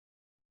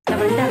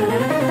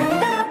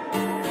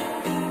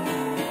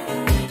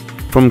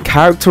From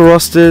character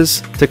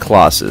rosters to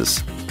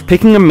classes,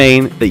 picking a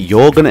main that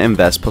you're going to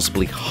invest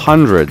possibly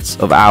hundreds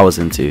of hours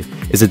into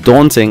is a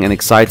daunting and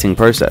exciting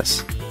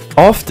process.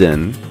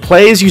 Often,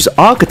 players use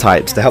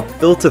archetypes to help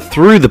filter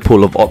through the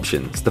pool of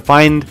options to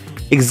find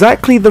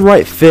exactly the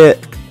right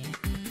fit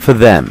for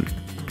them.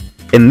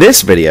 In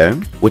this video,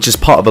 which is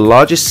part of a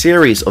larger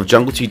series of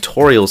jungle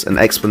tutorials and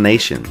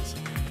explanations,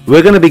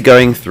 we're going to be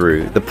going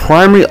through the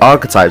primary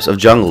archetypes of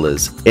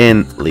junglers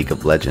in League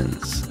of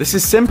Legends. This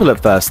is simple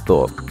at first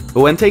thought,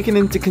 but when taken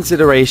into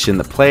consideration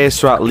that players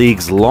throughout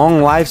League's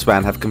long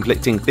lifespan have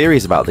conflicting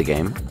theories about the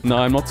game. No,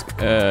 I'm not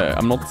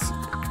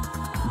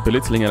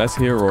belittling Elise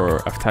here or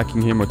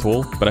attacking him at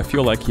all, but I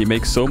feel like he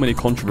makes so many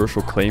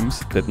controversial claims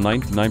that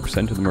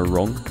 99% of them are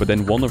wrong, but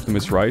then one of them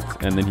is right,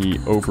 and then he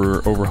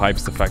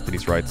overhypes the fact that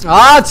he's right.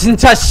 아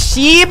진짜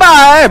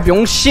씨발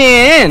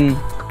병신.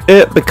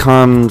 It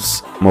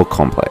becomes more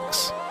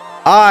complex.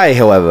 I,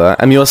 however,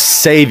 am your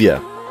savior,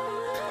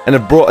 and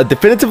have brought a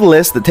definitive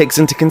list that takes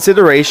into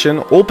consideration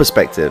all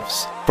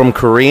perspectives, from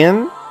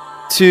Korean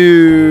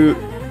to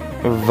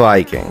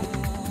Viking.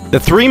 The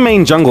three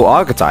main jungle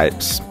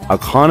archetypes are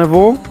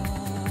Carnivore,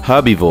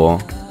 Herbivore,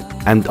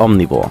 and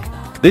Omnivore.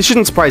 This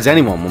shouldn't surprise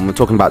anyone when we're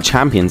talking about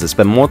champions that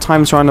spend more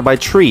time surrounded by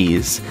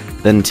trees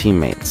than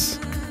teammates.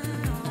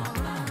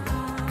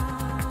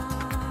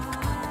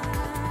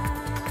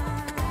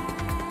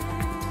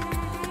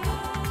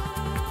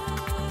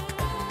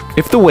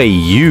 If the way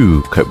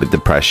you cope with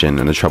depression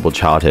and a troubled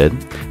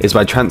childhood is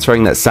by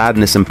transferring that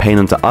sadness and pain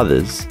onto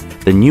others,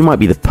 then you might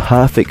be the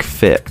perfect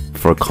fit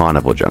for a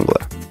Carnivore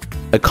Jungler.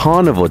 A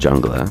Carnivore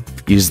Jungler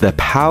uses their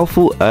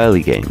powerful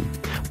early game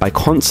by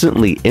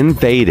constantly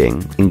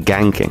invading and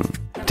ganking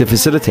to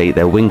facilitate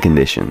their win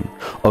condition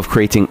of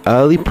creating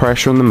early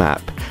pressure on the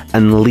map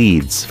and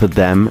leads for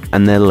them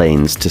and their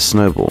lanes to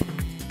snowball.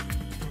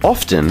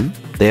 Often,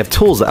 they have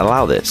tools that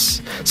allow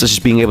this, such as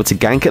being able to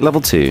gank at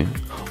level 2,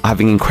 or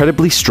having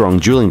incredibly strong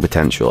dueling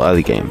potential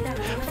early game,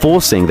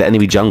 forcing the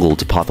enemy jungle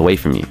to path away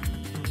from you.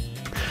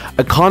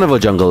 A Carnivore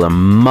Jungler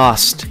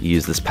must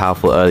use this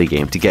powerful early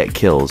game to get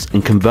kills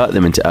and convert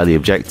them into early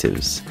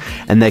objectives,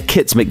 and their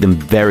kits make them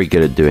very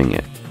good at doing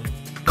it.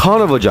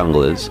 Carnivore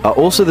Junglers are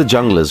also the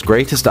junglers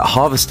greatest at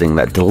harvesting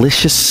that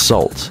delicious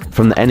salt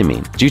from the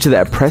enemy due to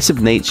their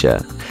oppressive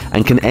nature,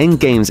 and can end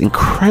games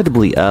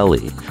incredibly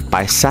early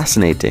by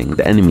assassinating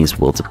the enemy's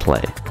will to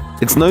play.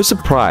 It's no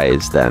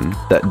surprise then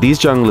that these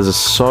junglers are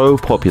so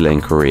popular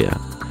in Korea,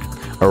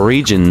 a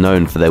region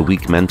known for their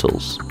weak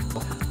mentals.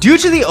 Due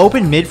to the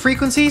open mid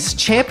frequencies,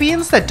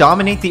 champions that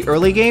dominate the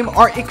early game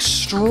are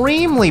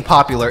extremely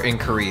popular in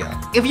Korea.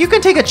 If you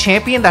can take a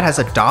champion that has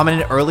a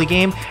dominant early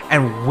game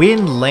and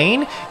win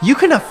lane, you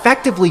can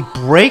effectively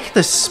break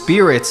the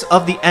spirits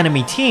of the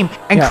enemy team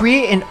and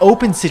create an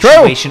open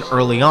situation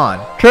early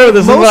on. True,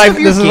 this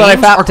is what I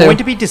found are going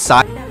to be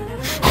decided.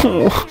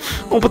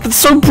 Oh, but that's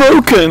so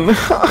broken.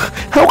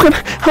 How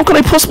can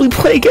I possibly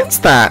play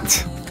against that?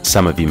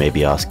 Some of you may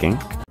be asking.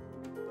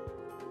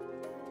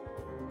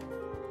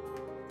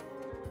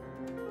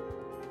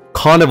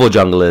 Carnivore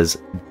Junglers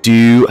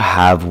do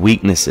have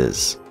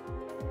weaknesses.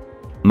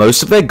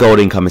 Most of their gold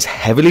income is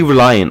heavily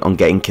reliant on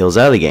getting kills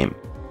early game.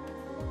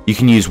 You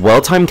can use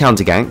well-timed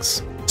counter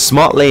ganks,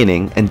 smart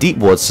laning, and deep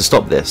wards to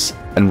stop this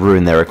and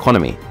ruin their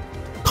economy.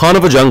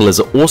 Carnivore Junglers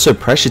are also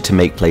pressured to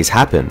make plays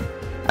happen,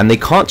 and they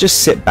can't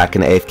just sit back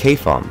and AFK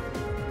farm.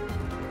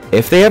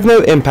 If they have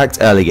no impact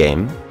early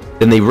game,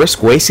 then they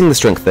risk wasting the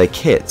strength of their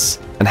kits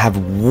and have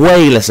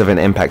way less of an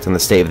impact on the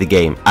state of the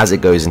game as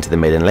it goes into the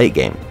mid and late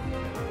game.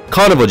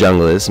 Carnivore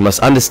Junglers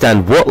must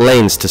understand what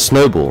lanes to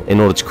snowball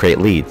in order to create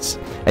leads,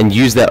 and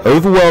use their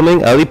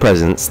overwhelming early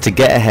presence to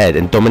get ahead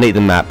and dominate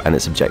the map and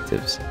its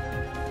objectives.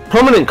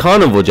 Prominent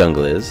Carnivore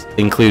Junglers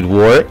include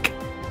Warwick,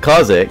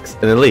 Kha Zix,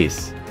 and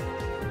Elise.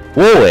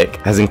 Warwick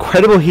has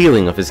incredible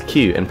healing of his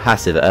Q and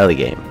passive early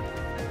game.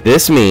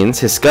 This means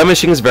his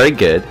skirmishing is very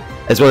good,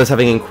 as well as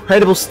having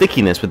incredible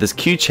stickiness with his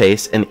Q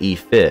chase and E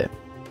fear.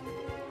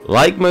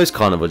 Like most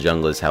Carnivore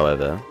Junglers,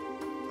 however,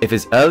 if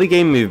his early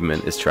game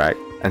movement is tracked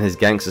and his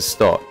ganks are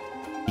stopped,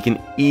 he can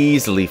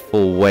easily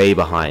fall way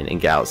behind and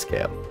get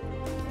outscaled.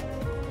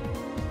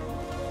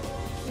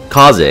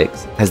 Kha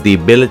Zix has the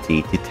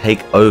ability to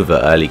take over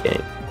early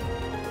game.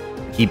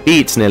 He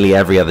beats nearly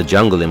every other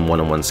jungle in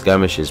one-on-one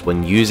skirmishes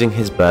when using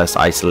his burst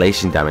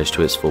isolation damage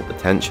to its full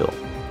potential.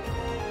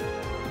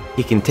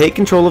 He can take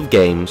control of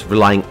games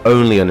relying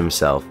only on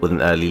himself with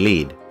an early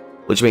lead,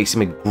 which makes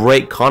him a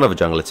great Carnivore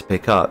Jungler to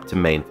pick up to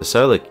main for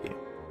solo queue.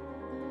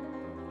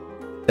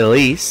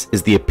 Elise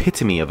is the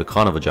epitome of a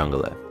Carnivore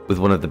Jungler, with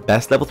one of the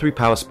best level 3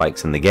 power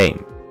spikes in the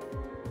game.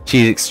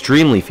 She is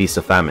extremely feast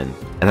or famine,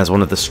 and has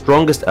one of the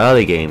strongest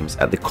early games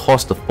at the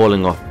cost of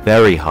falling off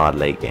very hard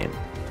late game.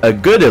 A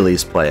good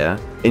Elise player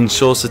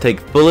ensures to take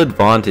full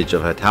advantage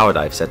of her tower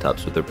dive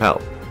setups with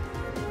Repel.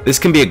 This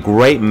can be a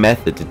great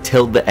method to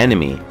tilt the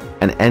enemy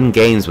and end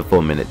games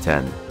before minute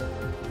 10.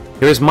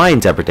 Here is my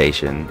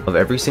interpretation of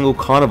every single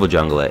Carnivore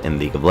Jungler in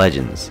League of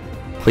Legends.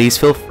 Please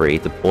feel free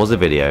to pause the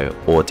video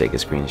or take a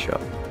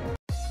screenshot.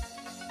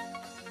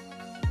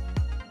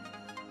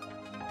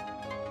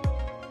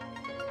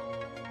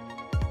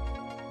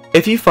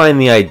 If you find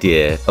the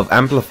idea of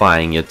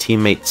amplifying your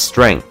teammate's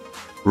strength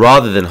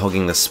rather than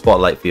hogging the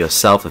spotlight for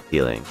yourself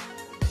appealing,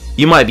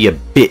 you might be a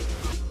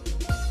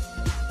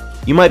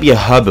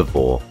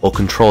herbivore or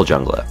control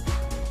jungler.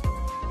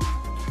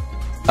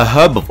 A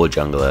herbivore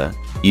jungler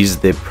uses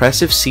the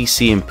oppressive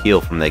CC and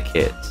peel from their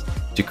kits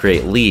to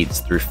create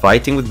leads through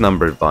fighting with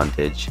number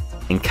advantage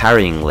and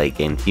carrying late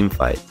game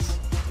teamfights.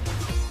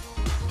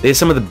 They are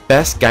some of the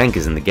best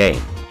gankers in the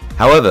game,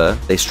 however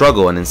they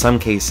struggle and in some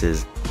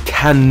cases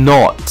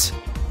cannot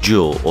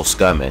duel or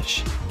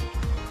skirmish.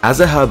 As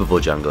a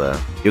herbivore jungler,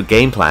 your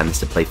game plan is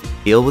to play for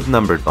peel with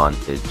number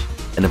advantage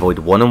and avoid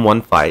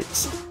one-on-one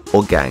fights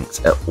or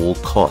ganks at all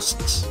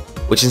costs,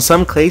 which in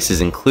some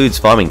cases includes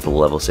farming for the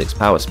level 6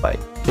 power spike.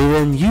 They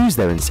then use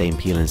their insane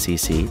peel and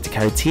CC to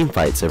carry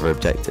teamfights over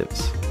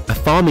objectives. A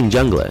farming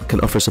jungler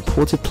can offer a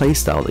supportive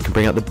playstyle that can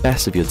bring out the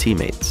best of your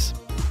teammates.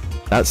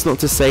 That's not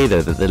to say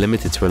though that they're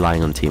limited to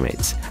relying on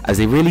teammates, as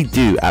they really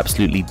do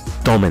absolutely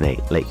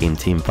dominate late game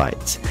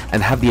teamfights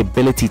and have the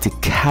ability to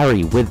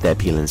carry with their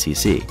peel and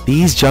CC.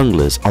 These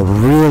junglers are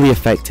really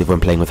effective when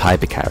playing with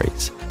hyper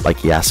carries like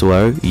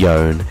Yasuo,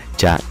 Yone,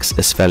 Jax,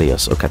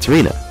 Aphelios or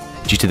Katarina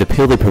due to the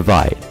peel they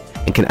provide,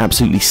 and can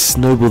absolutely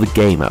snowball the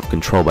game out of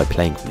control by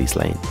playing for these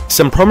lanes.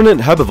 Some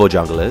prominent herbivore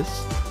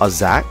junglers are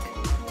Zac,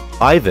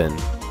 Ivern,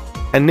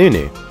 and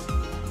Nunu.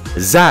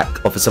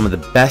 Zac offers some of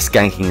the best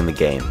ganking in the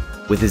game,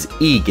 with his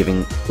E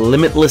giving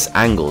limitless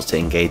angles to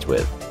engage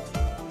with.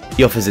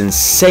 He offers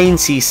insane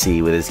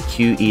CC with his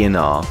Q, E, and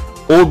R,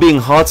 all being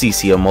hard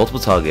CC on multiple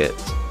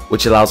targets,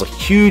 which allows a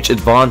huge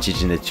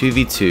advantage in a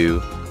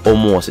 2v2 or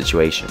more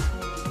situation.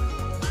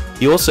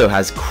 He also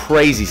has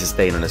crazy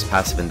sustain on his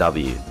passive and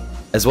W,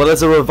 as well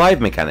as a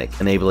revive mechanic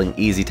enabling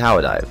easy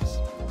tower dives.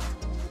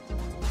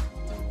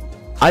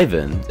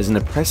 Ivern is an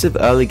oppressive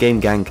early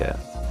game ganker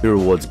who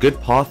rewards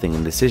good pathing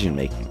and decision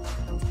making.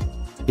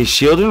 His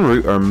shield and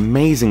root are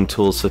amazing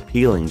tools for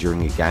peeling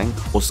during a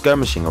gank or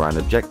skirmishing around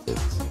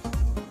objectives.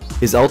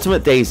 His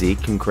ultimate Daisy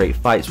can create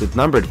fights with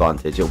number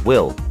advantage at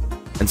will,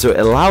 and so it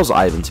allows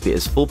Ivern to be at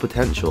his full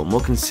potential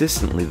more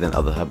consistently than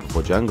other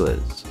herbivore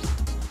junglers.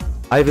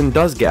 Ivern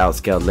does get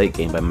outscaled late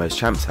game by most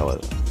champs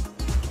however.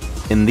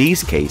 In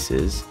these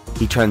cases,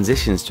 he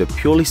transitions to a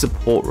purely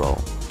support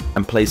role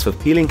and plays for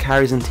peeling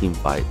carries and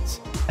teamfights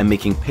and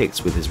making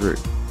picks with his root.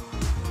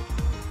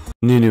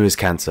 Nunu is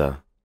Cancer.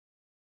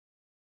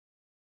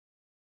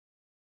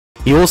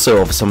 He also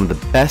offers some of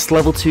the best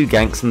level 2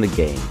 ganks in the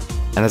game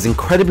and has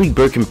incredibly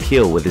broken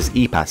peel with his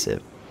E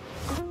passive.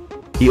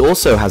 He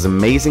also has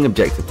amazing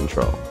objective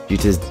control due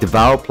to his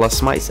Devour plus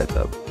Smite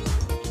setup.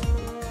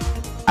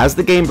 As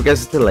the game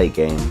progresses to late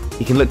game,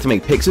 he can look to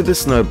make picks with his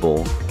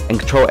snowball and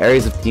control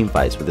areas of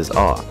teamfights with his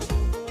R.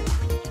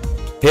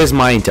 Here's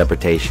my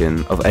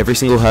interpretation of every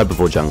single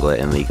herbivore jungler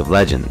in League of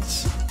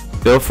Legends.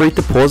 Feel free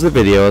to pause the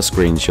video or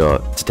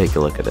screenshot to take a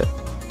look at it.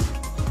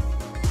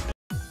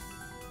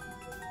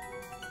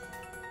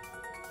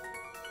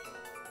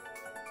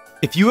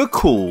 If you are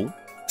cool,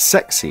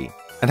 sexy,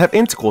 and have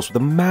intercourse with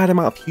a mad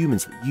amount of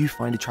humans that you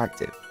find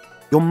attractive,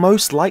 you're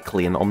most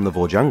likely an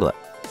Omnivore Jungler.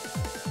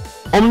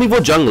 Omnivore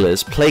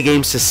Junglers play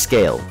games to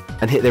scale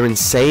and hit their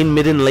insane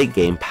mid and late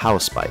game power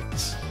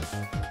spikes.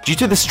 Due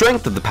to the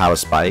strength of the power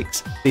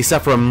spikes, they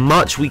suffer a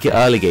much weaker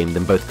early game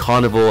than both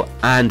Carnivore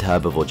and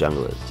Herbivore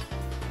Junglers.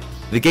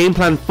 The game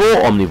plan for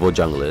Omnivore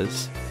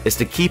Junglers is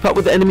to keep up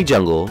with the enemy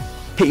jungle,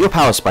 hit your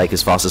power spike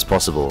as fast as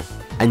possible,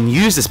 and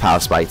use this power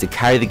spike to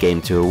carry the game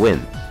to a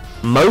win.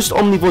 Most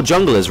Omnivore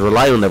Junglers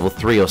rely on level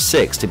 3 or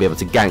 6 to be able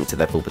to gank to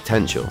their full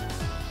potential.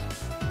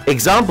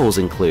 Examples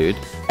include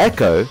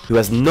Ekko, who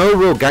has no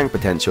real gank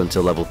potential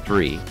until level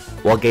 3,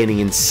 while gaining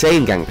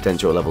insane gank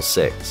potential at level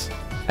 6,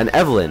 and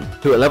Evelynn,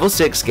 who at level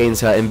 6 gains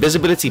her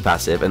invisibility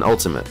passive and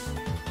ultimate.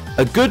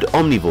 A good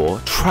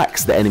Omnivore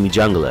tracks the enemy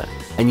jungler,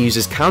 and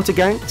uses counter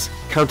ganks,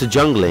 counter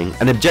jungling,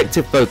 and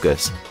objective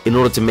focus in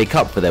order to make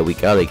up for their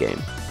weak early game.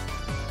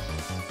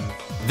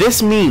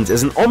 This means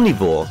as an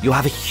Omnivore, you'll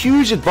have a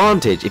huge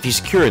advantage if you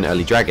secure an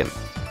early dragon.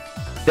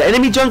 The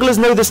enemy junglers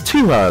know this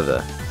too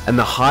however, and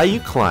the higher you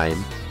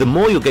climb, the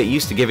more you'll get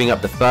used to giving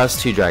up the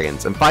first 2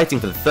 dragons and fighting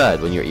for the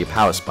 3rd when you're at your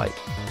power spike.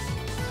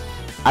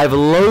 I have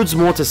loads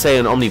more to say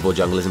on Omnivore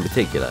Junglers in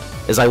particular,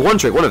 as I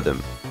one-trick one of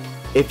them.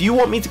 If you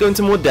want me to go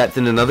into more depth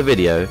in another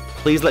video,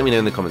 please let me know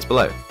in the comments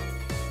below.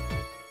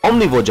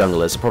 Omnivore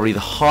Junglers are probably the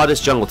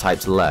hardest jungle type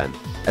to learn,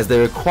 as they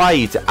require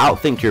you to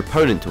outthink your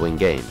opponent to win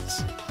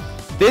games.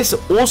 This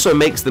also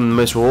makes them the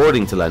most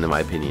rewarding to learn in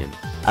my opinion,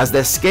 as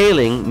their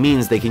scaling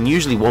means they can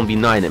usually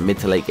 1v9 at mid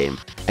to late game,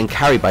 and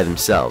carry by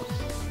themselves.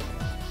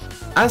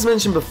 As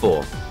mentioned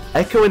before,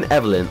 Ekko and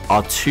Evelynn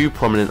are 2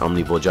 prominent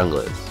Omnivore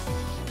Junglers.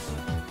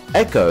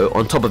 Ekko,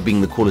 on top of being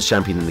the coolest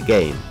champion in the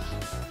game,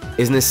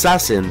 is an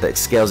assassin that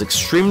scales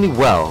extremely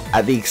well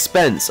at the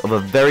expense of a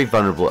very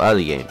vulnerable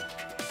early game.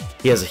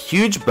 He has a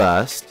huge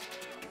burst,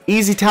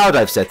 easy tower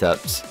dive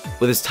setups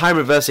with his time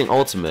reversing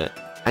ultimate,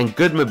 and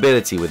good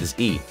mobility with his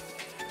E.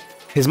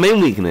 His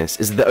main weakness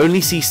is that the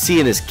only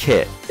CC in his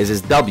kit is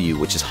his W,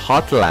 which is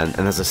hard to land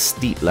and has a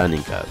steep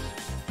learning curve.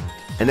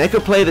 An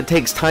Ekko player that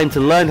takes time to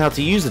learn how to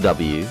use the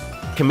W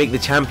can make the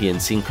champion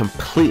seem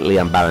completely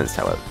unbalanced,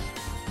 however.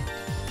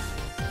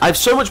 I have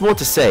so much more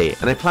to say,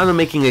 and I plan on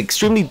making an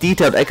extremely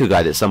detailed Ekko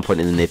guide at some point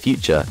in the near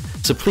future,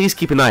 so please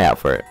keep an eye out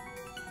for it.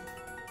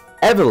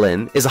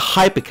 Evelynn is a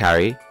hyper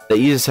carry that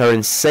uses her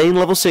insane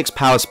level 6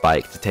 power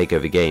spike to take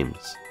over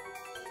games.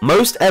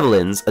 Most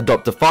Evelynns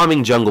adopt a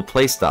farming jungle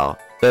playstyle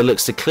that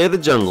looks to clear the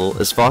jungle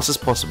as fast as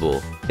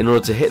possible in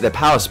order to hit their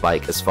power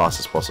spike as fast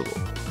as possible.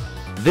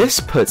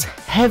 This puts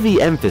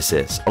heavy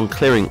emphasis on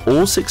clearing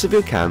all 6 of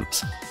your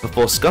camps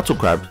before Scuttle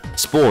Crab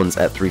spawns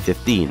at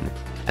 3:15,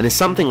 and is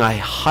something I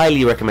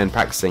highly recommend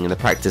practicing in the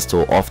practice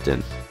tour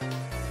often.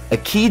 A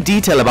key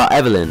detail about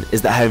Evelynn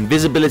is that her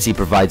invisibility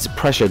provides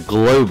pressure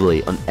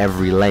globally on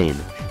every lane,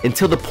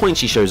 until the point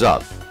she shows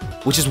up,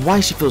 which is why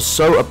she feels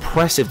so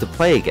oppressive to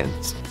play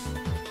against.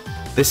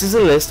 This is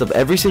a list of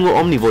every single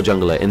Omnivore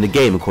Jungler in the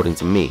game according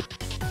to me.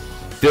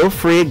 Feel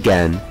free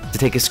again to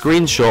take a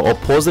screenshot or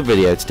pause the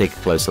video to take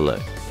a closer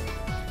look.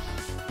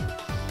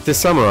 To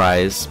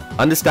summarize,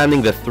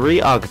 understanding the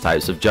 3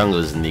 archetypes of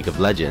junglers in League of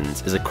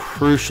Legends is a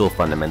crucial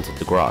fundamental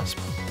to grasp.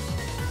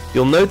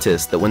 You'll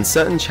notice that when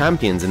certain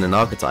champions in an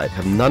archetype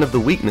have none of the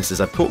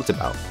weaknesses I've talked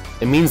about,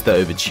 it means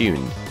they're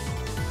overtuned.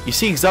 You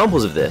see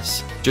examples of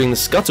this during the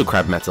Scuttle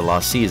Crab meta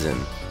last season,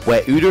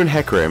 where Udyr and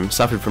Hecarim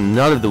suffered from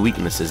none of the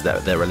weaknesses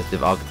that their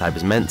relative archetype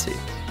is meant to.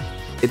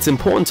 It's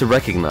important to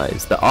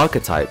recognize that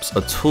archetypes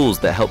are tools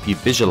that help you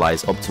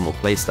visualize optimal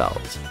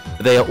playstyles,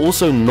 but they are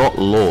also not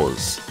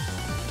laws.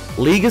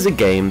 League is a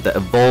game that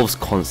evolves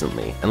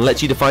constantly and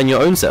lets you define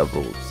your own set of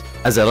rules,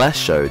 as Elise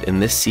showed in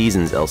this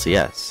season's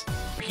LCS.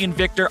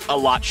 Victor a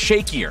lot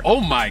shakier. Oh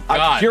my god.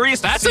 I'm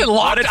curious That's to see a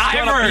lot what it's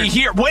gonna be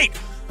here. Wait,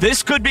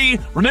 this could be,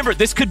 remember,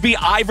 this could be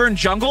Ivern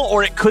jungle,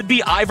 or it could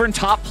be Ivern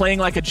top playing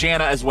like a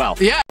Janna as well.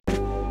 Yeah.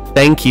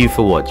 Thank you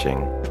for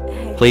watching.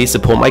 Please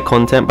support my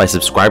content by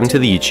subscribing to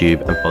the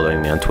YouTube and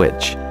following me on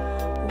Twitch.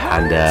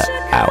 Panda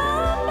out.